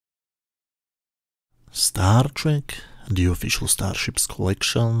Star Trek, the official Starships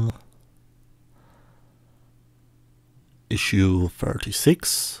Collection, issue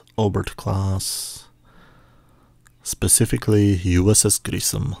 36, Oberth class, specifically USS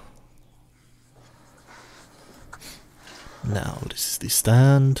Grissom. Now this is the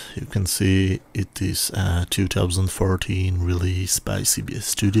stand. You can see it is a 2014 release by CBS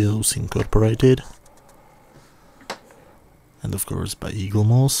Studios Incorporated, and of course by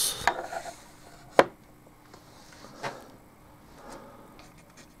Eaglemoss.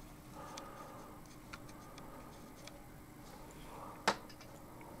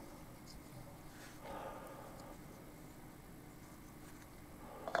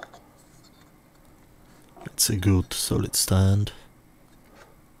 It's a good solid stand.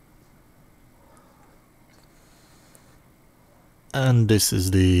 And this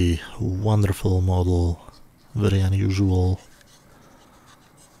is the wonderful model, very unusual,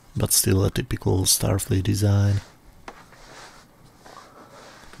 but still a typical Starfleet design.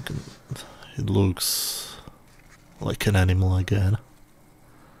 It looks like an animal again.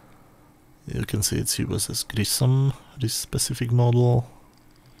 You can see it's USS Grissom, this specific model.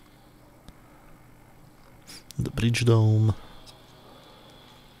 The bridge dome.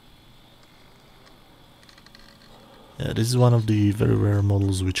 Yeah, this is one of the very rare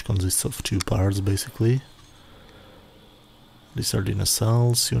models which consists of two parts basically. These are the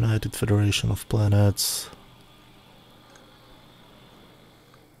nacelles, United Federation of Planets,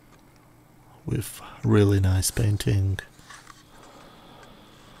 with really nice painting.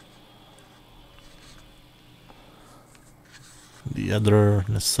 The other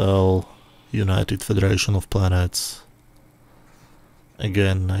nacelle, United Federation of Planets.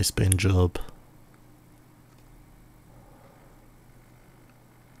 Again, nice paint job.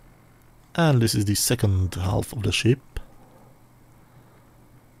 And this is the second half of the ship.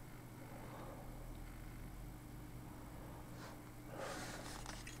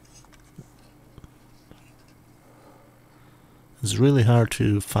 It's really hard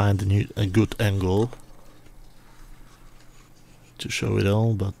to find a good angle to show it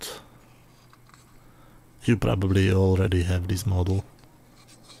all, but you probably already have this model.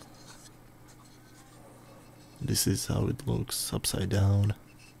 This is how it looks upside down.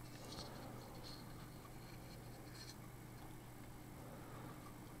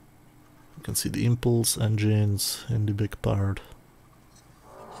 You can see the impulse engines in the big part.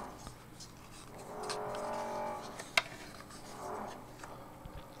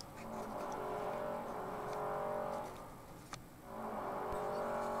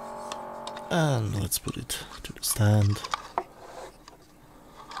 And let's put it to the stand.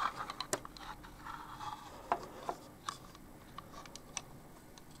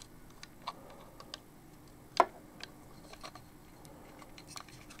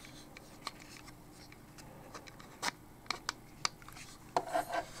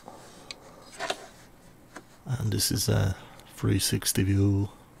 And this is a 360 view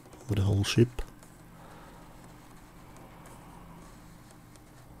of the whole ship.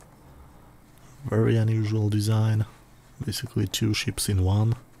 Very unusual design, basically two ships in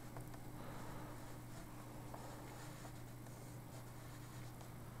one.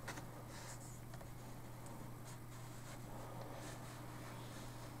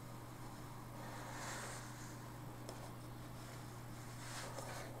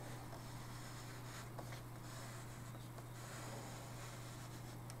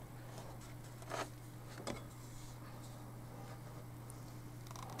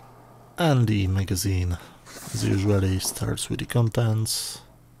 And the magazine, as usually, starts with the contents,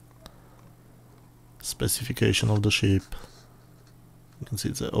 specification of the ship. You can see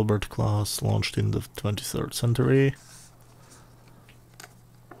it's a Oberth class, launched in the 23rd century.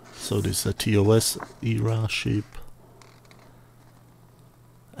 So this is a TOS era ship.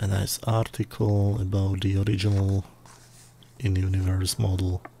 A nice article about the original in-universe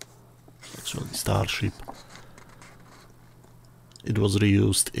model, actually Starship. It was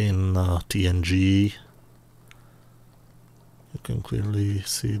reused in TNG. You can clearly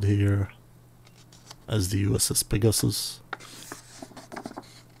see it here as the USS Pegasus.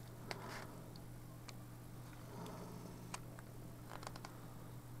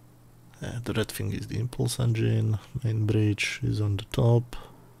 The red thing is the impulse engine, main bridge is on the top.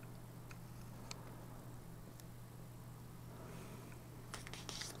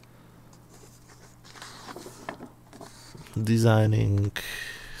 Designing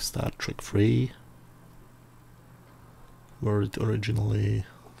Star Trek 3, where it originally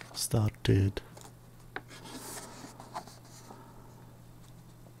started.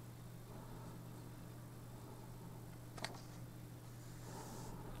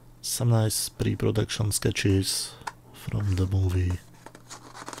 Some nice pre-production sketches from the movie.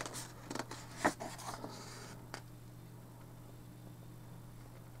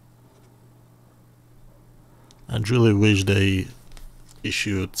 I really wish they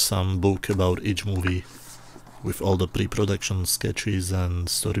issued some book about each movie with all the pre-production sketches and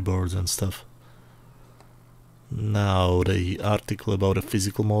storyboards and stuff. Now the article about a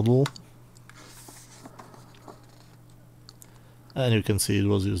physical model. And you can see it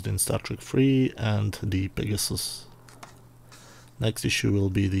was used in Star Trek 3 and the Pegasus. Next issue will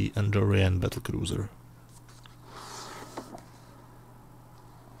be the Andorian battlecruiser.